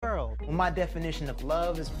Well, my definition of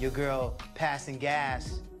love is your girl passing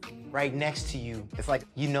gas right next to you. It's like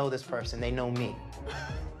you know this person, they know me.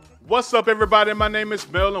 What's up, everybody? My name is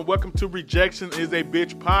Mel, and welcome to Rejection is a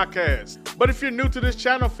Bitch podcast. But if you're new to this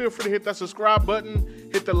channel, feel free to hit that subscribe button,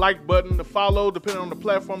 hit the like button, the follow, depending on the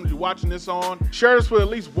platform that you're watching this on. Share this with at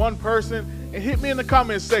least one person, and hit me in the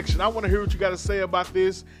comment section. I want to hear what you got to say about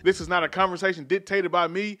this. This is not a conversation dictated by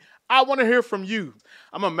me. I want to hear from you.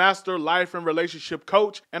 I'm a master life and relationship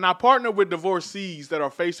coach, and I partner with divorcees that are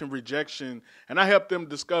facing rejection, and I help them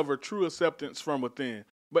discover true acceptance from within.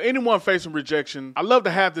 But anyone facing rejection, I love to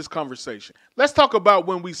have this conversation. Let's talk about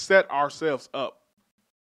when we set ourselves up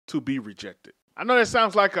to be rejected. I know that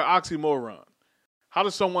sounds like an oxymoron. How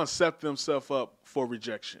does someone set themselves up for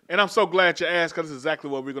rejection? And I'm so glad you asked, because this is exactly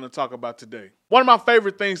what we're going to talk about today. One of my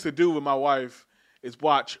favorite things to do with my wife is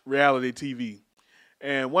watch reality TV.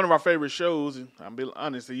 And one of our favorite shows, and I'll be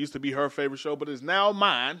honest, it used to be her favorite show, but it's now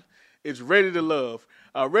mine. It's Ready to Love.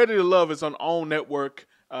 Ready to Love is on OWN Network.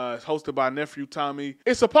 It's hosted by nephew Tommy.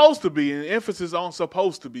 It's supposed to be, and emphasis on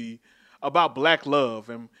supposed to be, about black love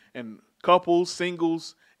and couples,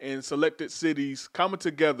 singles, in selected cities coming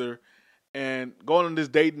together and going on this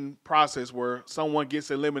dating process where someone gets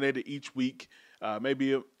eliminated each week.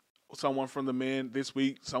 Maybe someone from the men this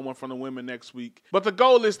week, someone from the women next week. But the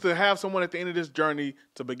goal is to have someone at the end of this journey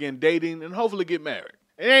to begin dating and hopefully get married.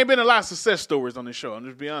 It ain't been a lot of success stories on this show, I'm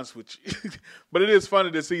just be honest with you. But it is funny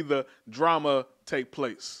to see the drama take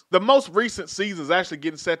place. The most recent season is actually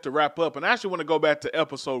getting set to wrap up, and I actually want to go back to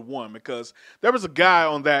episode 1 because there was a guy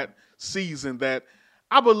on that season that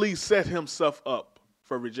I believe set himself up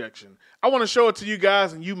for rejection. I want to show it to you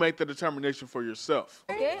guys, and you make the determination for yourself.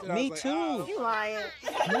 Me too. You lying.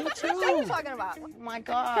 Me too. What are you talking about? Oh my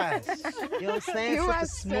gosh. You know what I'm saying? You Such are a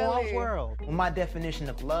small silly. world. Well, my definition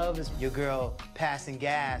of love is your girl passing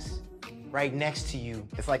gas right next to you.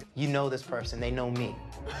 It's like you know this person, they know me.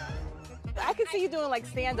 I could see you doing like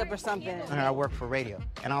stand-up or something. And I work for radio,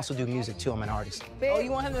 and I also do music too. I'm an artist. Oh, you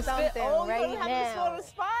want him to spit? Oh, right you want him to spit on the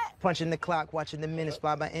spot? Punching the clock, watching the minutes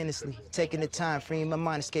fly by endlessly. Taking the time, freeing my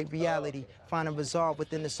mind, escape reality. Finding resolve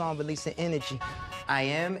within the song, releasing energy. I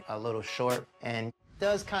am a little short and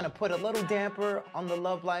does kind of put a little damper on the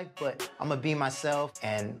love life, but I'm gonna be myself,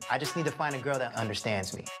 and I just need to find a girl that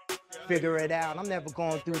understands me. Figure it out. I'm never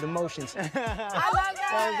going through the motions. I love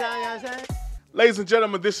that. Ladies and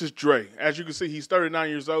gentlemen, this is Dre. As you can see, he's 39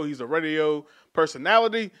 years old. He's a radio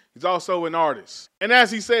personality. He's also an artist. And as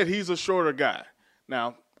he said, he's a shorter guy.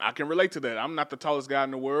 Now, I can relate to that. I'm not the tallest guy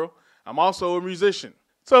in the world. I'm also a musician.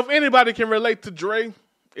 So if anybody can relate to Dre,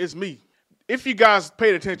 it's me. If you guys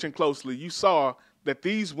paid attention closely, you saw that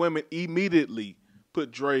these women immediately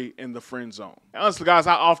put Dre in the friend zone. And honestly, guys,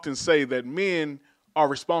 I often say that men are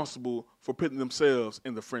responsible for putting themselves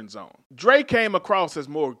in the friend zone. Dre came across as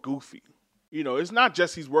more goofy. You know, it's not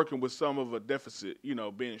just he's working with some of a deficit, you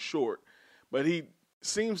know, being short, but he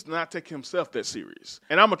seems to not take himself that serious.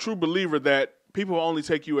 And I'm a true believer that people will only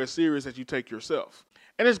take you as serious as you take yourself.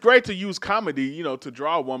 And it's great to use comedy, you know, to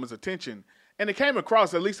draw a woman's attention. And it came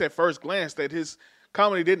across, at least at first glance, that his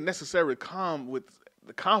comedy didn't necessarily come with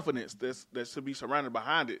the confidence that should be surrounded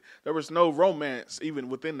behind it. There was no romance even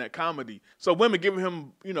within that comedy. So women giving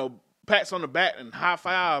him, you know, pats on the back and high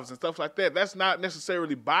fives and stuff like that, that's not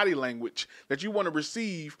necessarily body language that you want to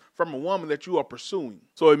receive from a woman that you are pursuing.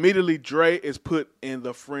 So immediately Dre is put in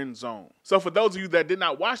the friend zone. So for those of you that did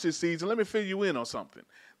not watch this season, let me fill you in on something.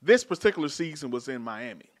 This particular season was in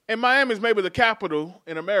Miami. And Miami is maybe the capital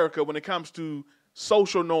in America when it comes to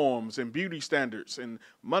social norms and beauty standards and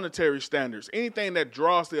monetary standards. Anything that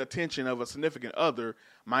draws the attention of a significant other,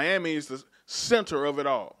 Miami is the center of it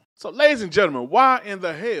all. So ladies and gentlemen, why in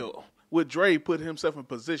the hell would Dre put himself in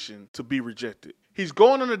position to be rejected? He's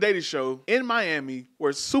going on a dating show in Miami where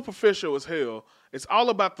it's superficial as hell. It's all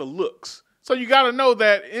about the looks. So you got to know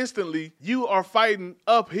that instantly you are fighting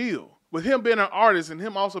uphill. With him being an artist and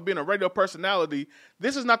him also being a radio personality,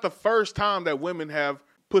 this is not the first time that women have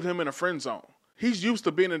put him in a friend zone. He's used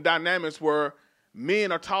to being in dynamics where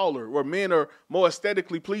men are taller, where men are more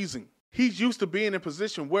aesthetically pleasing. He's used to being in a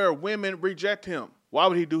position where women reject him. Why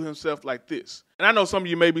would he do himself like this? And I know some of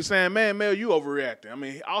you may be saying, man, Mel, you overreacting. I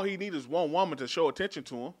mean, all he needs is one woman to show attention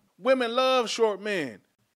to him. Women love short men.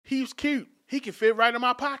 He's cute. He can fit right in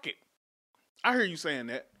my pocket. I hear you saying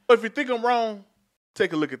that. But if you think I'm wrong,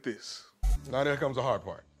 take a look at this. Now there comes the hard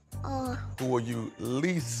part. Who are you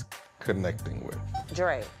least connecting with?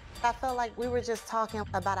 Dre. I felt like we were just talking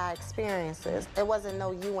about our experiences. It wasn't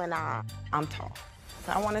no you and I. I'm tall.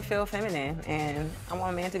 I want to feel feminine, and I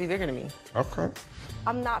want a man to be bigger than me. Okay.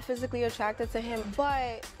 I'm not physically attracted to him,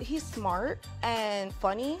 but he's smart and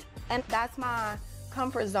funny, and that's my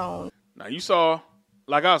comfort zone. Now, you saw,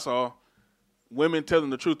 like I saw, women telling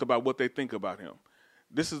the truth about what they think about him.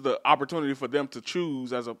 This is the opportunity for them to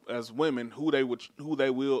choose as women who they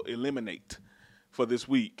will eliminate for this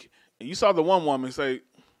week. And you saw the one woman say,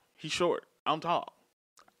 he's short, I'm tall.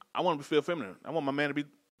 I want him to feel feminine. I want my man to be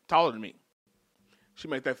taller than me. She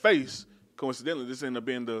made that face. Coincidentally, this ended up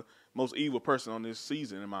being the most evil person on this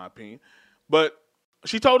season, in my opinion. But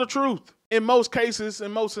she told the truth. In most cases,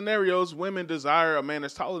 in most scenarios, women desire a man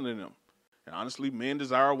that's taller than them. And honestly, men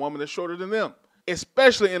desire a woman that's shorter than them,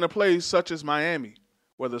 especially in a place such as Miami,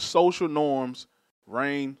 where the social norms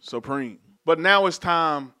reign supreme. But now it's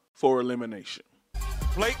time for elimination.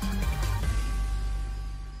 Blake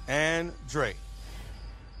and Dre,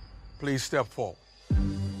 please step forward.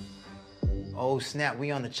 Oh, snap,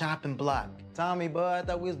 we on the chopping block. Tommy, bud, I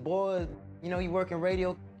thought we was boys. You know, you work in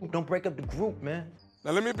radio. Don't break up the group, man.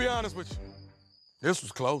 Now, let me be honest with you. This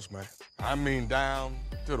was close, man. I mean, down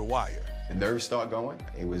to the wire. The nerves start going.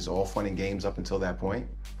 It was all fun and games up until that point,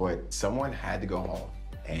 but someone had to go home,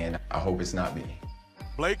 and I hope it's not me.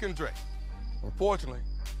 Blake and Dre. Unfortunately,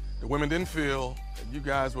 the women didn't feel that you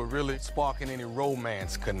guys were really sparking any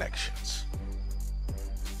romance connections.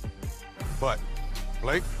 But,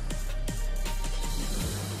 Blake,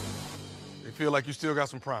 they feel like you still got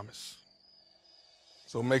some promise.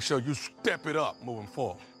 So make sure you step it up moving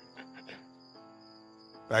forward.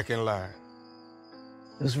 Back in line.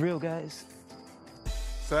 It was real, guys.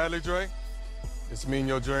 Sadly, Dre, this means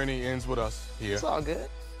your journey ends with us here. It's all good.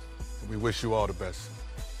 We wish you all the best.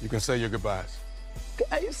 You can say your goodbyes.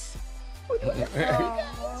 Guys.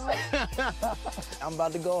 I'm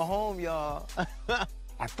about to go home, y'all.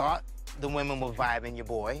 I thought the women were vibing your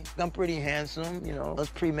boy. I'm pretty handsome, you know. That's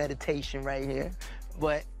premeditation right here.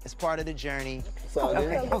 But it's part of the journey.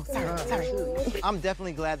 Okay. Oh, sorry. I'm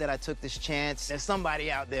definitely glad that I took this chance. There's somebody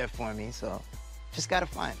out there for me, so just gotta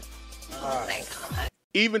find it.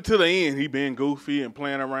 Even to the end, he being goofy and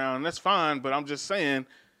playing around, and that's fine, but I'm just saying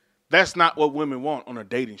that's not what women want on a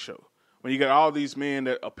dating show. When you got all these men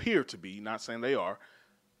that appear to be, not saying they are,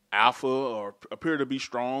 alpha or appear to be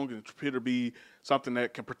strong and appear to be something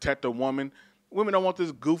that can protect a woman, women don't want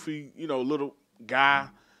this goofy, little guy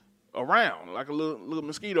around, like a little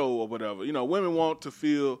mosquito or whatever. Women want to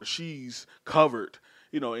feel she's covered,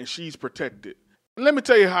 and she's protected. And let me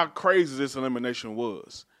tell you how crazy this elimination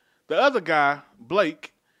was. The other guy,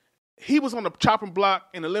 Blake, he was on the chopping block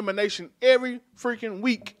in elimination every freaking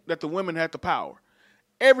week that the women had the power.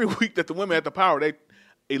 Every week that the women had the power, they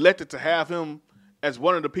elected to have him as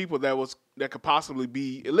one of the people that could possibly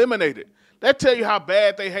be eliminated. That tell you how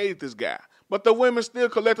bad they hated this guy. But the women still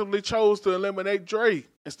collectively chose to eliminate Dre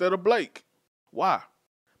instead of Blake. Why?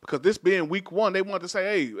 Because this being week one, they wanted to say,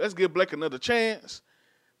 hey, let's give Blake another chance.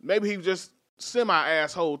 Maybe he was just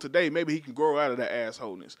semi-asshole today. Maybe he can grow out of that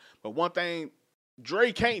assholeness. But one thing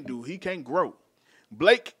Dre can't do, he can't grow.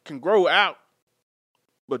 Blake can grow out,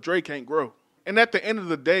 but Dre can't grow. And at the end of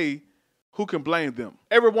the day, who can blame them?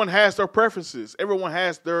 Everyone has their preferences. Everyone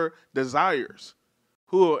has their desires.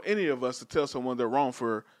 Who are any of us to tell someone they're wrong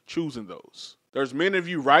for choosing those? There's many of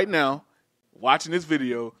you right now watching this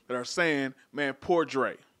video that are saying, man, poor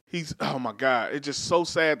Dre. Oh my God, it's just so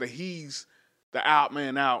sad that he's the out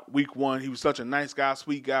man out week one. He was such a nice guy,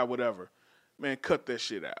 sweet guy, whatever. Man, cut that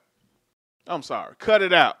shit out. I'm sorry, cut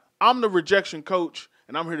it out. I'm the rejection coach,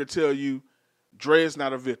 and I'm here to tell you, Dre is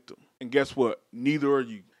not a victim. And guess what? Neither are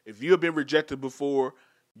you. If you have been rejected before,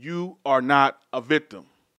 you are not a victim.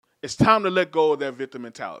 It's time to let go of that victim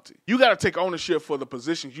mentality. You got to take ownership for the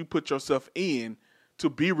positions you put yourself in to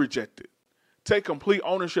be rejected. Take complete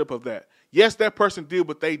ownership of that. Yes, that person did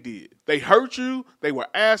what they did. They hurt you. They were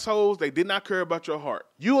assholes. They did not care about your heart.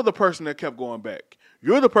 You are the person that kept going back.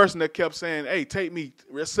 You're the person that kept saying, hey, take me,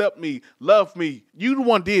 accept me, love me. You the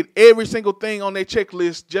one did every single thing on their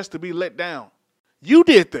checklist just to be let down. You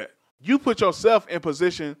did that. You put yourself in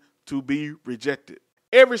position to be rejected.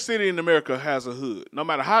 Every city in America has a hood. No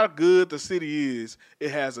matter how good the city is, it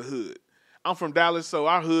has a hood. I'm from Dallas, so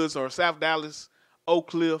our hoods are South Dallas, Oak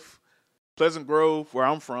Cliff, Pleasant Grove, where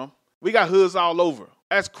I'm from. We got hoods all over.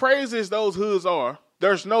 As crazy as those hoods are,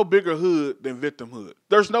 there's no bigger hood than victimhood.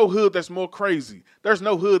 There's no hood that's more crazy. There's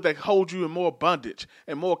no hood that holds you in more bondage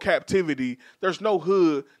and more captivity. There's no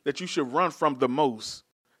hood that you should run from the most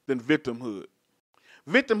than victimhood.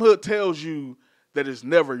 Victimhood tells you that it's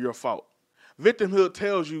never your fault. Victimhood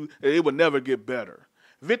tells you that it will never get better.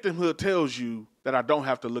 Victimhood tells you that I don't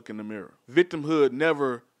have to look in the mirror. Victimhood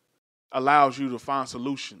never allows you to find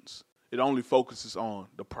solutions. It only focuses on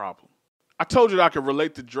the problem. I told you that I could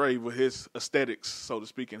relate to Dre with his aesthetics, so to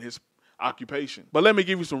speak, and his occupation. But let me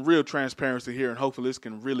give you some real transparency here, and hopefully this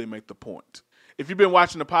can really make the point. If you've been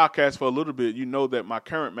watching the podcast for a little bit, you know that my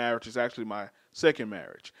current marriage is actually my second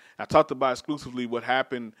marriage. I talked about exclusively what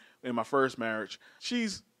happened in my first marriage.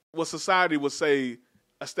 She's what society would say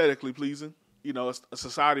aesthetically pleasing. You know, a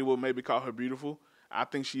society will maybe call her beautiful. I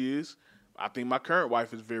think she is. I think my current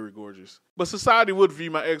wife is very gorgeous. But society would view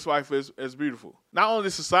my ex-wife as beautiful. Not only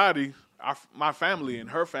society, my family and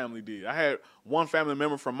her family did. I had one family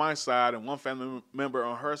member from my side and one family member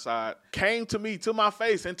on her side came to me, to my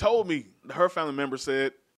face, and told me, her family member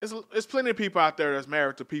said, there's plenty of people out there that's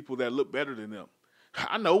married to people that look better than them.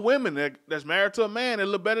 I know women that's married to a man that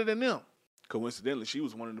look better than them. Coincidentally, she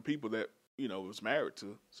was one of the people that, was married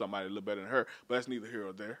to somebody that looked better than her, but that's neither here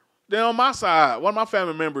or there. Then on my side, one of my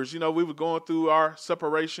family members, we were going through our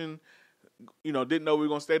separation, didn't know we were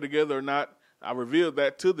going to stay together or not. I revealed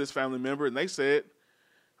that to this family member, and they said,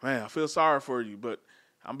 man, I feel sorry for you, but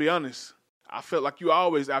I'll be honest, I felt like you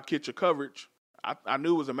always outkid your coverage. I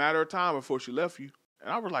knew it was a matter of time before she left you. And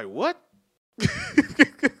I was like, what?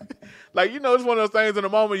 Like, it's one of those things in the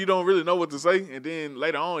moment you don't really know what to say, and then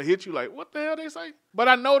later on it hits you like, what the hell they say? But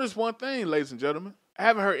I noticed one thing, ladies and gentlemen. I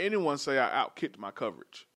haven't heard anyone say I outkicked my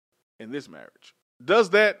coverage in this marriage. Does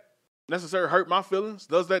that necessarily hurt my feelings?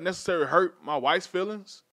 Does that necessarily hurt my wife's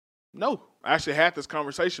feelings? No. I actually had this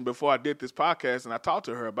conversation before I did this podcast, and I talked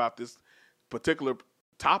to her about this particular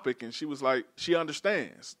topic, and she was like, she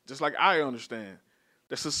understands, just like I understand,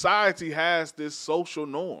 that society has this social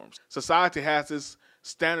norms. Society has this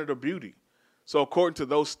standard of beauty. So according to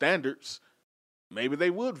those standards, maybe they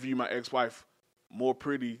would view my ex-wife more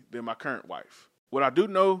pretty than my current wife. What I do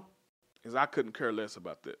know is I couldn't care less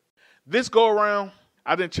about that. This go around,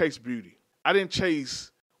 I didn't chase beauty. I didn't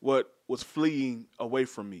chase what was fleeing away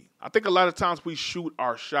from me. I think a lot of times we shoot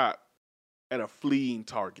our shot at a fleeing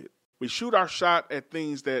target. We shoot our shot at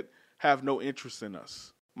things that have no interest in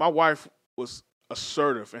us. My wife was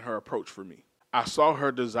assertive in her approach for me. I saw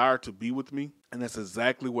her desire to be with me, and that's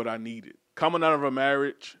exactly what I needed. Coming out of a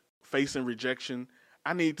marriage, facing rejection,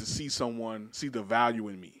 I needed to see someone see the value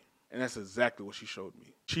in me, and that's exactly what she showed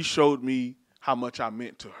me. She showed me how much I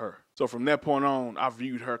meant to her. So from that point on, I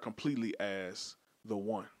viewed her completely as the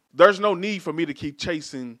one. There's no need for me to keep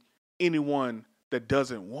chasing anyone that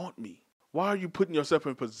doesn't want me. Why are you putting yourself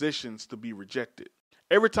in positions to be rejected?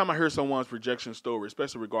 Every time I hear someone's rejection story,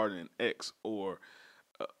 especially regarding an ex or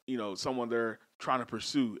someone they're trying to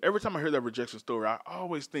pursue, every time I hear that rejection story, I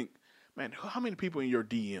always think, man, how many people in your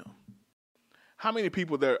DM? How many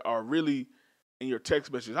people that are really in your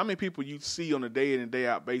text messages? How many people you see on a day in and day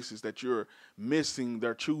out basis that you're missing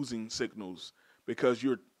their choosing signals because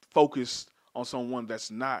you're focused on someone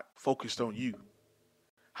that's not focused on you?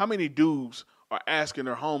 How many dudes are asking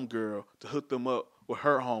their homegirl to hook them up with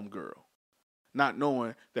her homegirl, not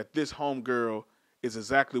knowing that this homegirl is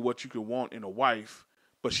exactly what you could want in a wife,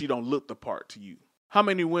 but she don't look the part to you? How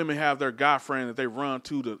many women have their guy friend that they run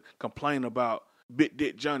to complain about Big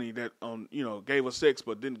Dick Johnny that gave her sex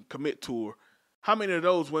but didn't commit to her? How many of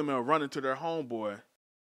those women are running to their homeboy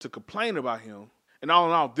to complain about him? And all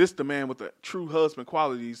in all, this the man with the true husband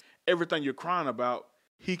qualities, everything you're crying about,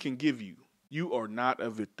 he can give you. You are not a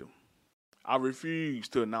victim. I refuse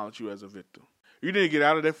to acknowledge you as a victim. You need to get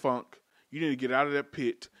out of that funk. You need to get out of that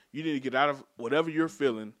pit. You need to get out of whatever you're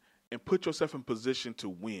feeling and put yourself in position to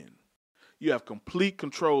win. You have complete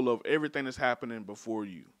control of everything that's happening before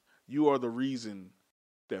you. You are the reason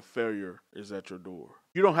that failure is at your door.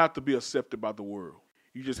 You don't have to be accepted by the world.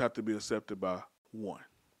 You just have to be accepted by one.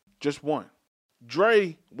 Just one.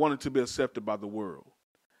 Dre wanted to be accepted by the world.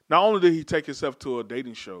 Not only did he take himself to a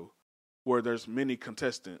dating show where there's many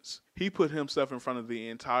contestants, he put himself in front of the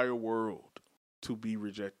entire world to be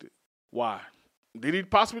rejected. Why? Did he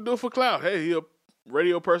possibly do it for clout? Hey, he a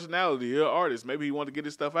radio personality, he an artist. Maybe he wanted to get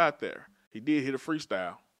his stuff out there. He did hit a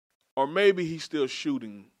freestyle. Or maybe he's still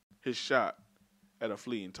shooting his shot at a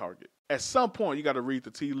fleeing target. At some point, you got to read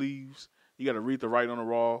the tea leaves. You got to read the writing on the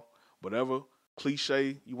wall, whatever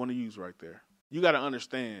cliche you want to use right there. You got to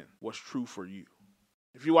understand what's true for you.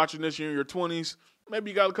 If you're watching this, you're in your 20s,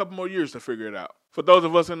 maybe you got a couple more years to figure it out. For those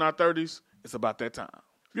of us in our 30s, it's about that time.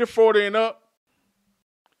 If you're 40 and up,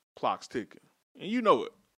 clock's ticking. And you know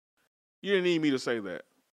it. You didn't need me to say that.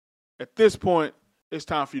 At this point, it's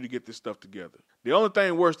time for you to get this stuff together. The only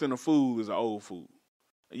thing worse than a fool is an old fool.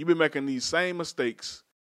 And you've been making these same mistakes,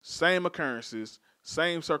 same occurrences,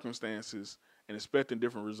 same circumstances, and expecting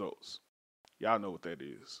different results. Y'all know what that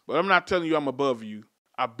is. But I'm not telling you I'm above you.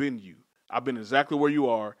 I've been you. I've been exactly where you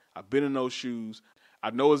are. I've been in those shoes.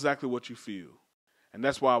 I know exactly what you feel. And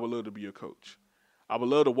that's why I would love to be your coach. I would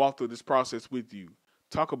love to walk through this process with you.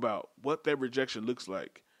 Talk about what that rejection looks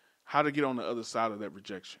like. How to get on the other side of that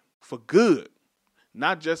rejection. For good.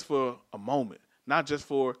 not just for a moment, not just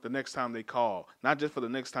for the next time they call, not just for the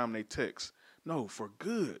next time they text. No, for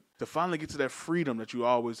good, to finally get to that freedom that you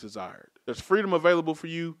always desired. There's freedom available for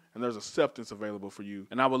you, and there's acceptance available for you,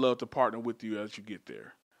 and I would love to partner with you as you get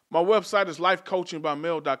there. My website is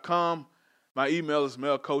lifecoachingbymel.com. My email is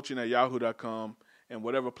melcoaching@yahoo.com, and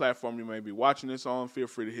whatever platform you may be watching this on, feel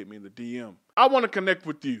free to hit me in the DM. I want to connect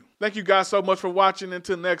with you. Thank you guys so much for watching.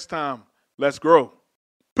 Until next time, let's grow.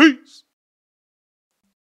 Peace.